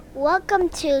Welcome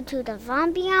to the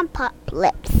Zombie on Pop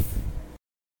Lips.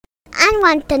 I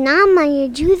want to nom on your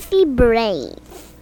juicy brains.